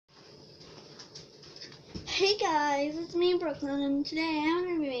Hey guys, it's me Brooklyn, and today I'm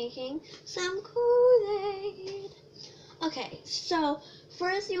going to be making some Kool-Aid. Okay, so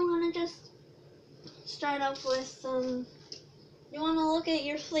first you want to just start off with some, you want to look at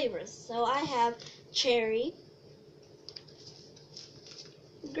your flavors. So I have cherry,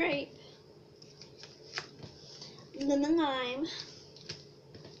 grape, lemon lime,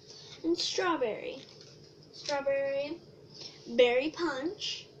 and strawberry. Strawberry, berry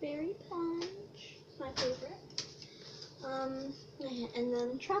punch, my favorite. And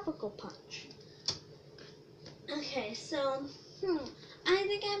then tropical punch. Okay, so I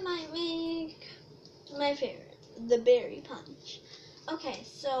think I might make my favorite, the berry punch. Okay,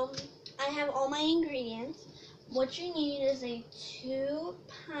 so I have all my ingredients. What you need is a 2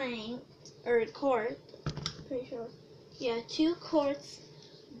 quarts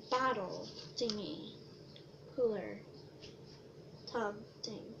bottle thingy, cooler tub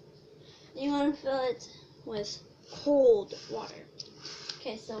thing. You want to fill it with cold water.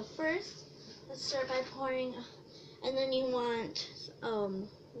 Okay, so first, let's start by pouring, and then you want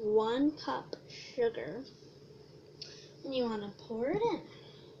 1 cup sugar, and you want to pour it in,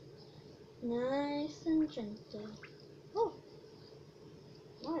 nice and gentle. Oh,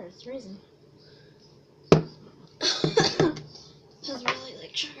 water is freezing. Smells really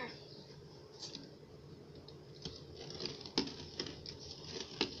like sugar.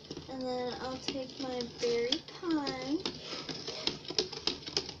 And then I'll take my berry punch.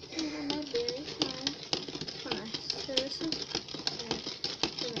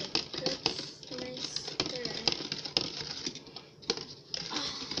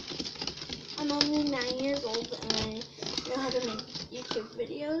 I'm only 9 years old and I know how to make YouTube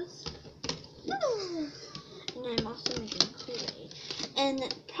videos. And I'm also making Kool-Aid.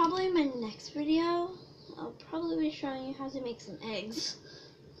 And probably in my next video, I'll probably be showing you how to make some eggs.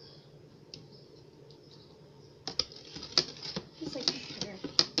 Just like sugar.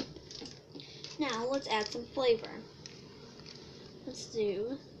 Now let's add some flavor. Let's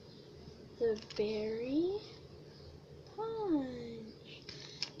do the berry punch.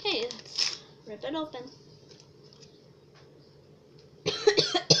 Okay, let's rip it open.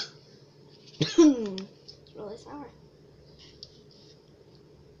 It's really sour.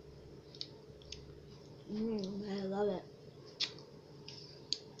 I love it.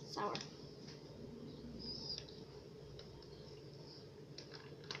 Sour.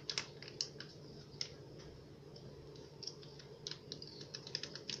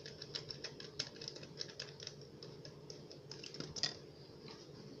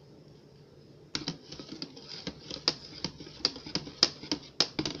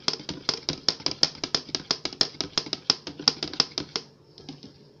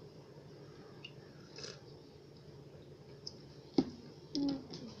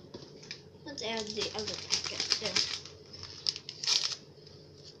 Let's add the other packet too.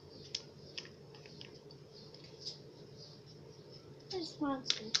 I just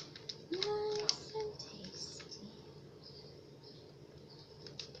want some nice and tasty.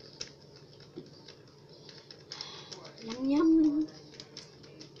 Yum yum.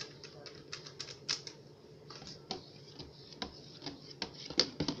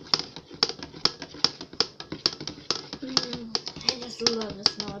 I just love the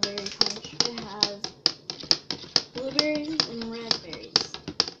smell of berry punch. It has blueberries and raspberries.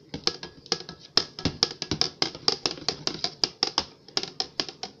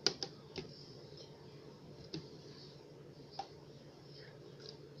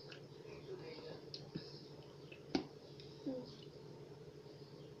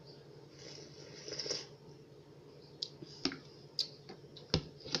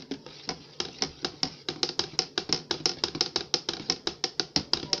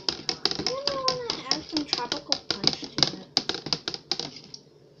 Some tropical punch to it.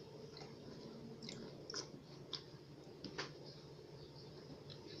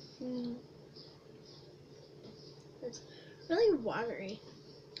 It's really watery.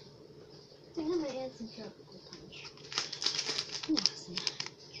 I think I might add some tropical punch. Some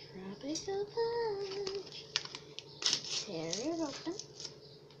tropical punch. Tear it open.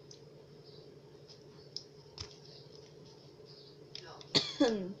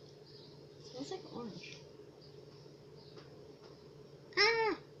 Smells like orange.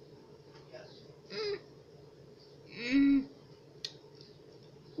 Ah!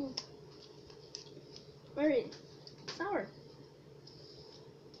 Very sour.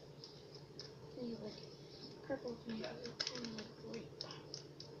 Maybe like purple, maybe kind of like grape.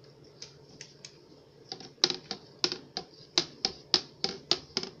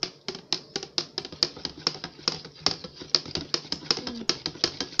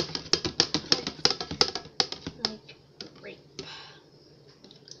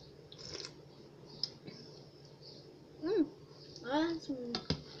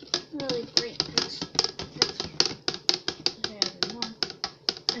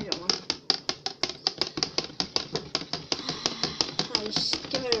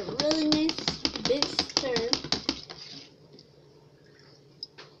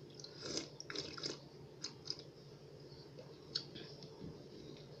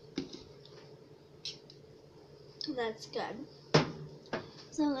 That's good.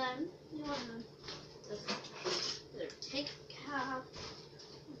 So then you want to either take a cap.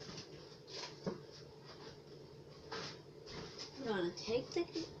 You want to take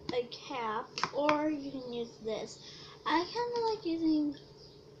a cap, or you can use this. I kind of like using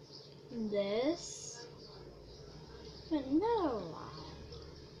this, but no.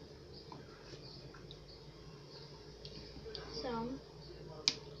 So,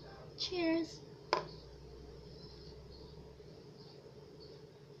 cheers.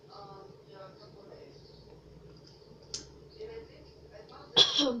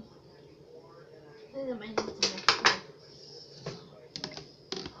 I think I might need some more.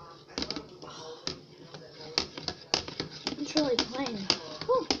 It's really plain.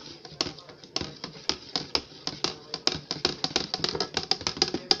 Whew.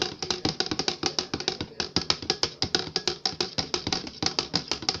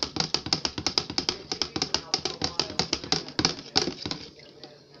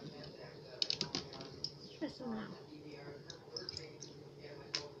 Try some now.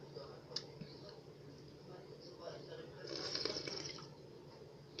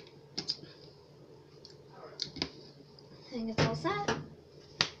 I think it's all set.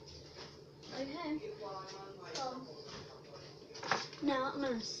 Okay. Now I'm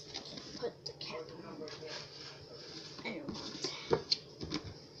gonna put the cap on. I don't want.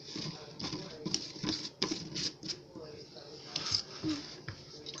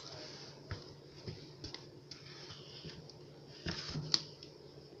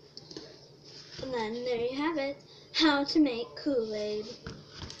 And then there you have it. How to make Kool-Aid.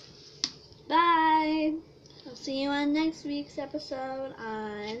 Bye. I'll see you on next week's episode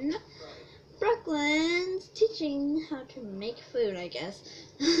on Brooklyn's teaching how to make food, I guess.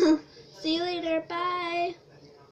 See you later. Bye.